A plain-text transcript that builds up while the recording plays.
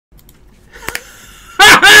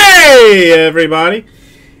Hey everybody,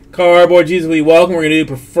 Cardboard Jesus, we welcome. We're going to do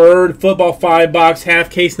Preferred Football 5-box half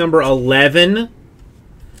case number 11.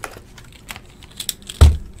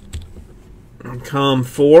 Come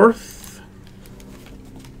forth.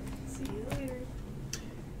 See you later.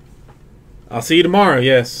 I'll see you tomorrow,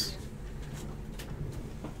 yes.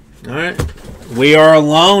 Alright. We are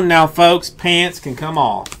alone now, folks. Pants can come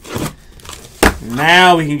off.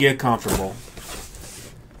 Now we can get comfortable.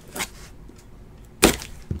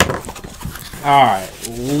 Alright.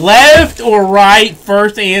 Left or right,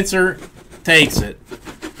 first answer takes it.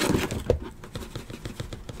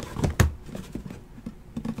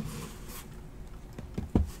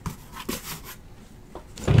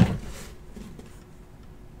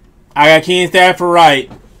 I got King Staff for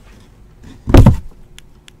right.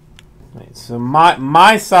 Wait, so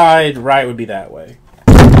my side right would be that way.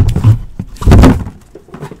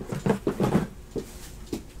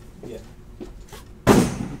 Yeah.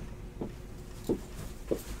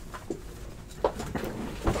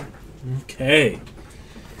 Okay.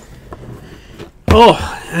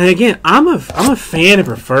 Oh, and again, I'm a fan of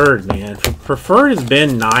Preferred, man. Preferred has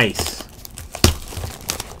been nice.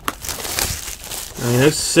 I mean,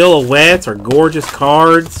 those silhouettes are gorgeous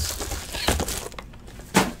cards.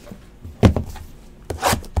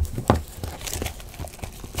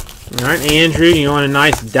 All right, Andrew, you want a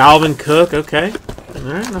nice Dalvin Cook? Okay. All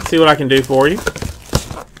right, let's see what I can do for you.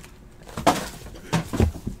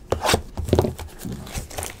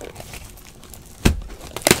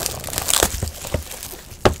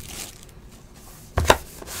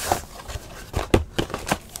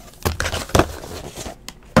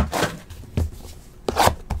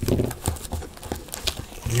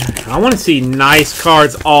 I want to see nice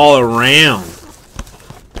cards all around.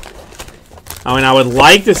 I mean, I would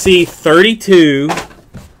like to see 32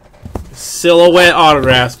 silhouette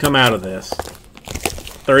autographs come out of this.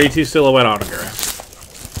 32 silhouette autographs.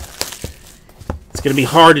 It's going to be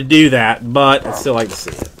hard to do that, but I'd still like to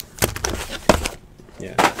see it.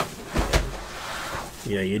 Yeah.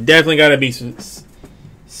 Yeah, you definitely got to be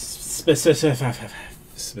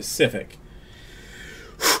specific.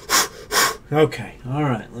 Okay, all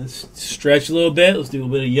right. Let's stretch a little bit. Let's do a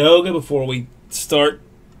little bit of yoga before we start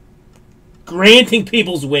granting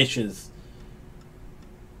people's wishes.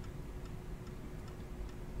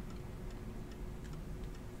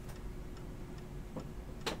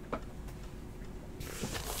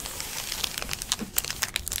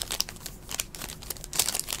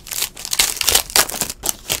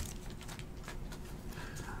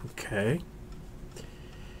 Okay.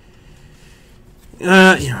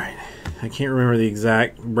 Yeah, right. I can't remember the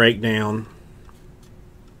exact breakdown,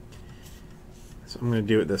 so I'm going to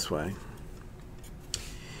do it this way.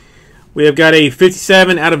 We have got a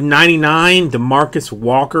 57 out of 99 DeMarcus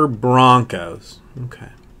Walker Broncos. Okay,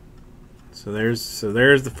 so there's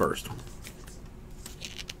the first one.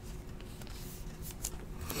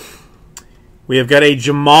 We have got a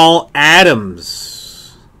Jamal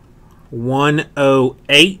Adams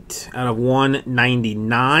 108 out of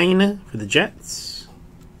 199 for the Jets.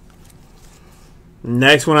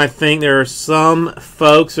 Next one, I think there are some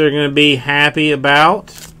folks that are going to be happy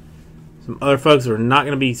about. Some other folks that are not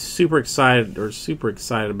going to be super excited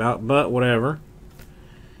about, but whatever.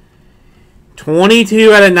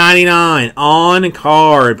 22 out of 99 on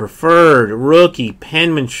card, preferred rookie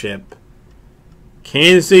penmanship.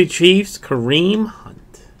 Kansas City Chiefs, Kareem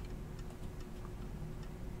Hunt.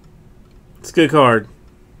 It's a good card.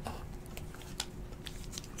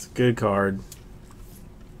 It's a good card.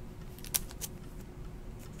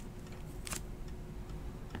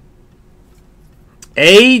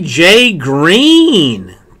 AJ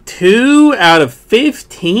Green, 2 out of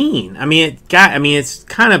 15. I mean, it's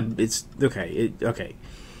okay. Okay.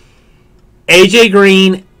 AJ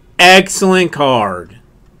Green, excellent card.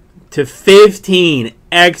 To 15,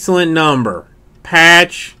 excellent number.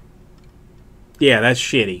 Patch, yeah, that's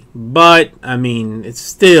shitty. But, I mean, it's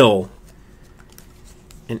still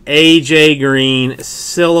an AJ Green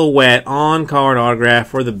silhouette on-card autograph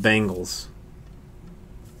for the Bengals.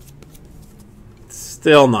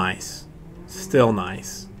 Still nice. Still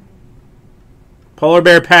nice. Polar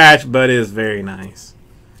bear patch, but it is very nice.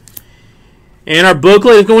 And our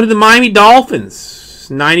booklet is going to the Miami Dolphins.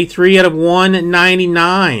 93 out of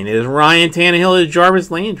 199. It is Ryan Tannehill. It is Jarvis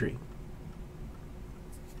Landry.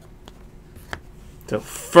 So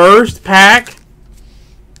first pack.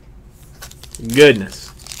 Goodness.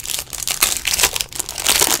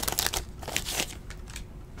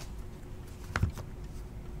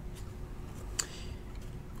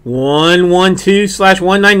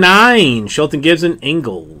 112/199. Shelton Gibson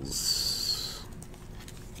Ingalls.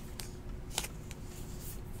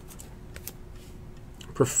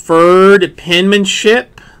 Preferred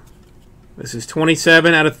penmanship. This is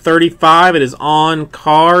 27 out of 35. It is on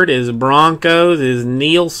card. It is Broncos. It is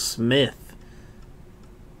Neil Smith.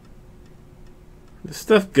 This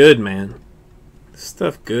stuff good, man. This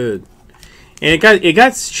stuff good. And it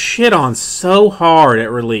got shit on so hard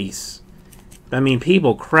at release. I mean,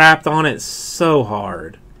 people crapped on it so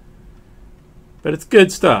hard. But it's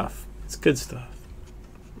good stuff. It's good stuff.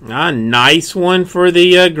 A nice one for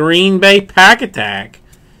the Green Bay Pack Attack.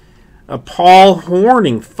 A Paul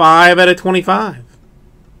Horning, 5 out of 25.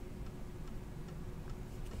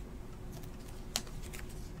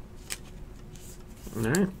 All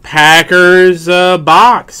right. Packers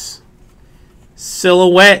box.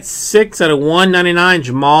 Silhouette, 6 out of 199.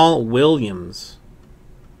 Jamal Williams.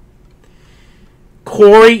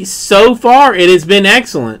 Corey, so far it has been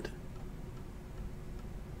excellent.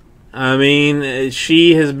 I mean,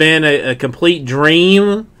 she has been a complete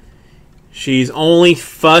dream. She's only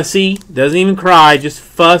fussy, doesn't even cry, just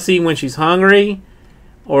fussy when she's hungry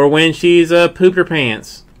or when she's pooped her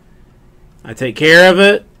pants. I take care of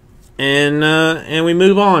it, and we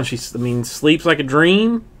move on. She, sleeps like a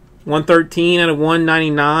dream. 113 out of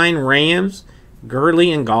 199. Rams,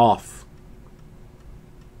 Gurley, and Goff.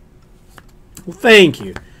 Well, thank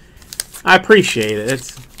you. I appreciate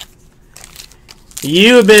it.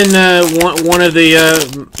 You have been one of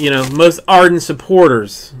the most ardent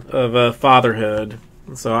supporters of fatherhood,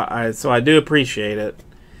 so I do appreciate it.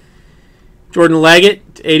 Jordan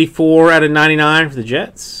Leggett, 84 out of 99 for the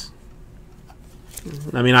Jets.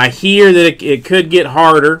 I mean, I hear that it could get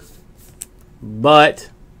harder,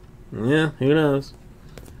 but yeah, who knows?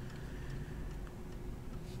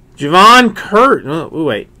 Javon Kurt. Oh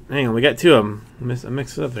wait, hang on, we got two of them. I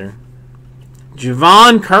mixed it up there.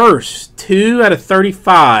 Javon Curse, 2 out of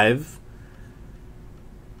 35.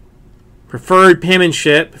 Preferred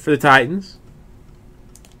penmanship for the Titans.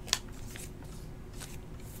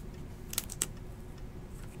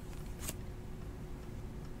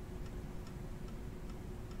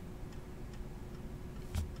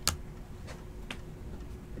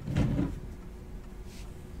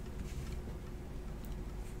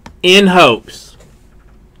 In hopes.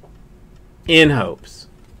 In hopes.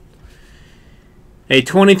 A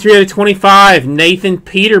 23 out of 25, Nathan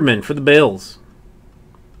Peterman for the Bills.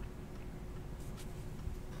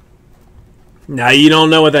 Now you don't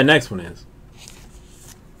know what that next one is.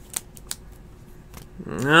 I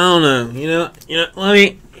don't know. You know.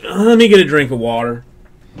 Let me get a drink of water.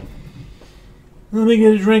 Let me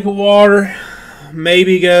get a drink of water.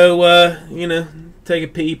 Maybe go. Take a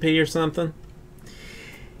pee or something.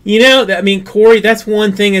 Corey, that's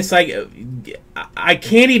one thing. It's like I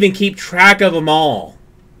can't even keep track of them all.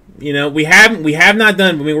 We have not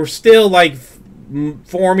done. I mean, we're still like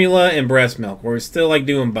formula and breast milk. We're still like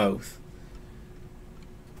doing both.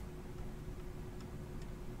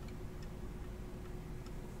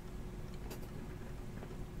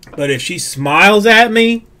 But if she smiles at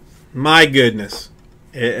me, my goodness.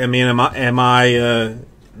 I mean, am I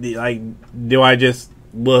like? Do I just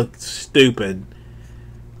look stupid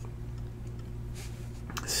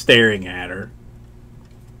staring at her?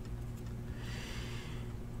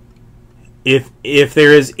 If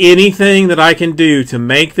there is anything that I can do to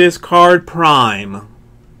make this card prime,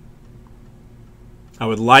 I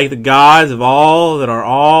would like the gods of all that are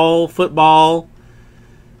all football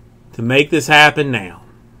to make this happen now.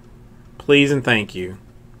 Please and thank you.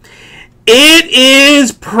 It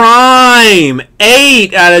is prime.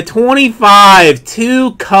 8 out of 25.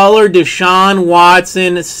 2-color Deshaun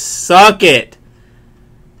Watson. Suck it.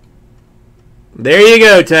 There you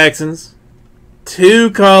go, Texans.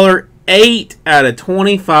 2-color, 8 out of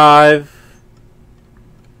 25.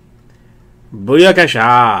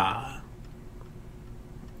 Booyakasha.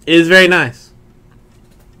 It is very nice.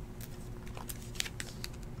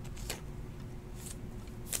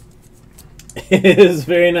 It is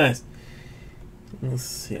very nice. Let's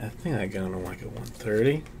see. I think I got on like a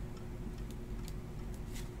 130.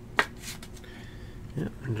 Yeah,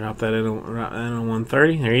 drop that in on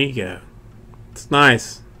 130. There you go. It's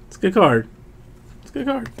nice. It's a good card. It's a good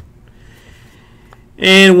card.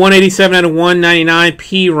 And 187 out of 199,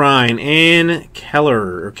 P. Ryan and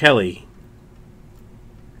Kelly.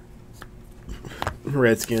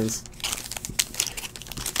 Redskins.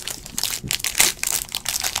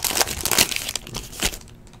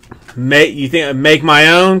 You think I'd make my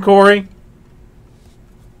own, Corey?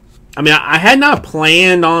 I mean, I had not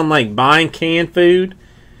planned on like buying canned food.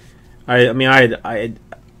 I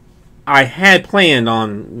had planned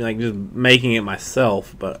on like just making it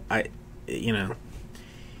myself, but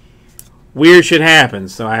weird shit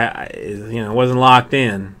happens, so I wasn't locked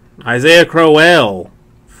in. Isaiah Crowell,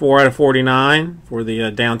 4 out of 49 for the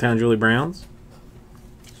downtown Julie Browns.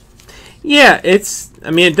 Yeah, it's. I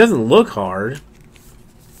mean, it doesn't look hard.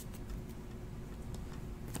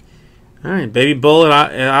 All right, baby bullet.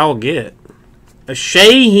 I will get a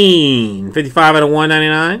Shaheen, 55 out of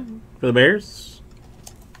 199 for the Bears.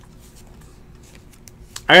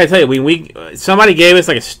 I gotta tell you, when somebody gave us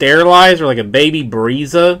like a sterilizer, like a baby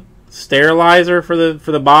Breeza sterilizer for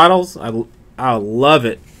the bottles. I love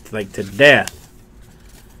it like to death.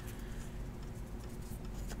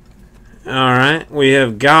 All right, we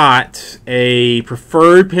have got a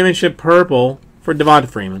preferred penmanship purple for Devonta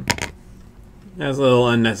Freeman. That's a little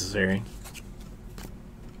unnecessary.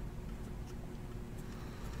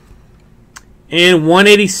 And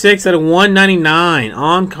 186 out of 199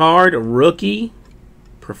 on card rookie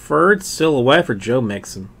preferred silhouette for Joe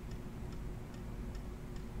Mixon.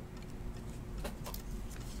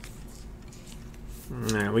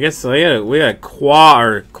 Right, we got a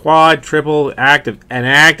quad triple active, an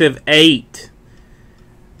active 8.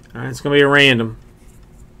 All right, it's gonna be a random.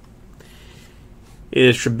 It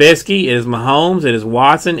is Trubisky, it is Mahomes, it is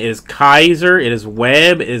Watson, it is Kaiser, it is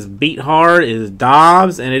Webb, it is Beathard, it is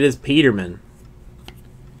Dobbs, and it is Peterman.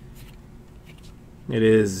 It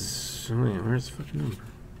is. Where's the fucking number?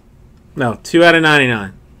 No, 2 out of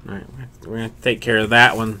 99. All right, we're gonna take care of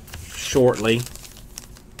that one shortly.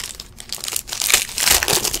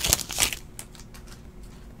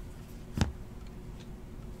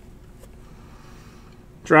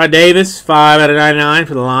 Dry Davis, 5 out of 99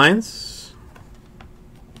 for the Lions.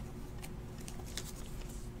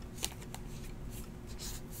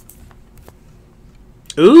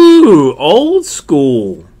 Ooh, old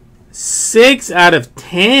school. 6 out of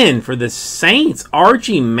 10 for the Saints.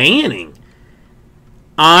 Archie Manning.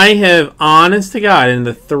 I have, honest to God, in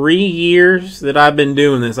the 3 years that I've been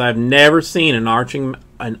doing this, I've never seen an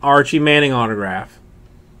Archie Manning autograph.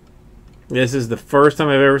 This is the first time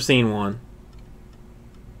I've ever seen one.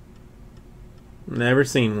 Never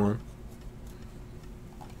seen one.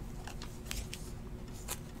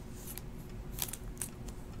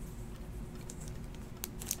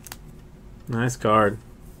 Nice card.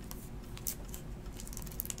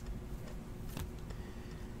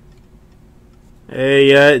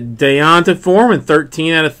 A Deonta Foreman,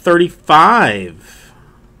 13 out of 35.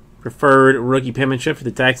 Preferred rookie penmanship for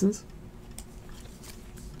the Texans.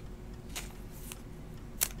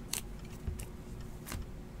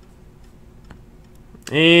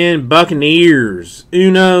 And Buccaneers,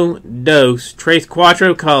 Uno, Dos, Trace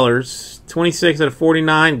Quattro colors, 26 out of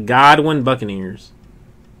 49, Godwin, Buccaneers.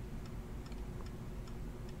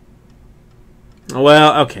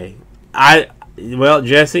 Well, okay. Well,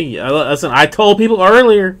 Jesse, listen, I told people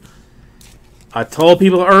earlier,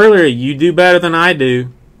 you do better than I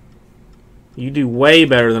do. You do way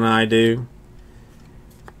better than I do.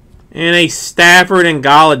 And a Stafford and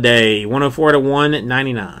Galladay, 104 out of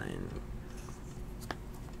 199.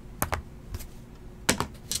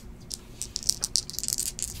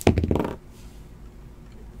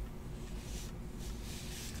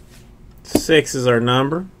 Six is our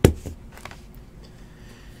number.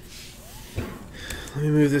 Let me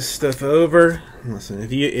move this stuff over. Listen,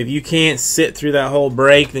 if you can't sit through that whole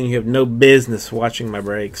break, then you have no business watching my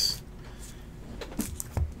breaks.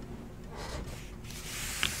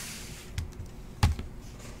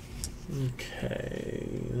 Okay,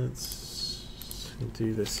 let's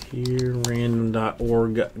do this here.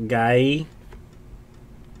 Random.org guy.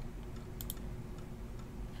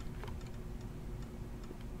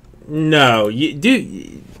 No, you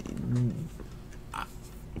do.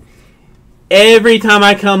 Every time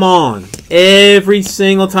I come on, every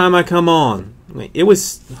single time I come on, it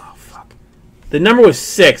was. Oh fuck! The number was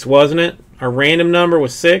 6, wasn't it? Our random number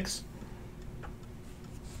was 6.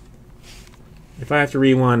 If I have to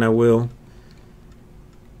rewind, I will.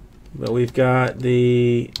 But we've got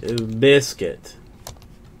the biscuit.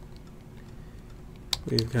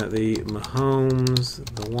 We've got the Mahomes,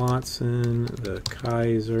 the Watson, the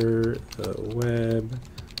Kaiser, the Webb,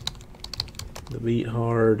 the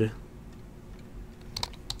Beathard,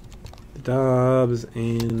 the Dobbs,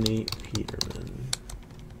 and the Peterman.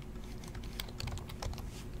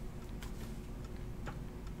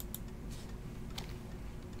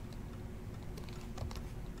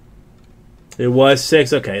 It was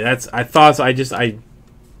 6. Okay, that's. I thought so.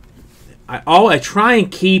 I try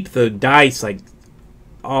and keep the dice like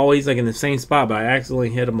always like in the same spot, but I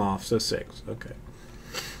accidentally hit them off. So 6. Okay.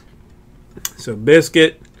 So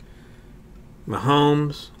biscuit,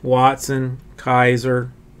 Mahomes, Watson,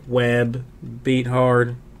 Kaiser, Webb,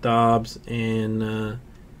 Beathard, Dobbs, and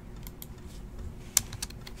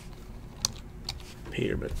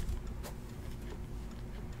Peterman.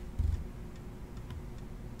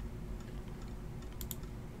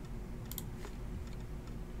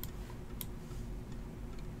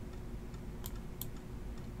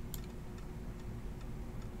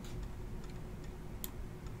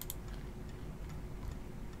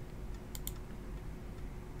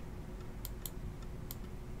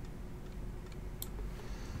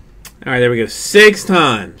 All right, there we go. 6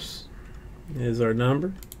 times is our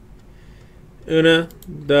number. Una,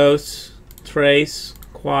 dos, tres,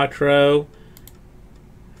 cuatro,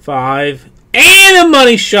 5. And a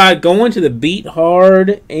money shot going to the Beat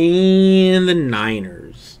Hard and the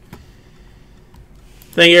Niners.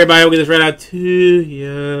 Thank you, everybody. We'll get this right out to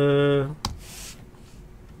you.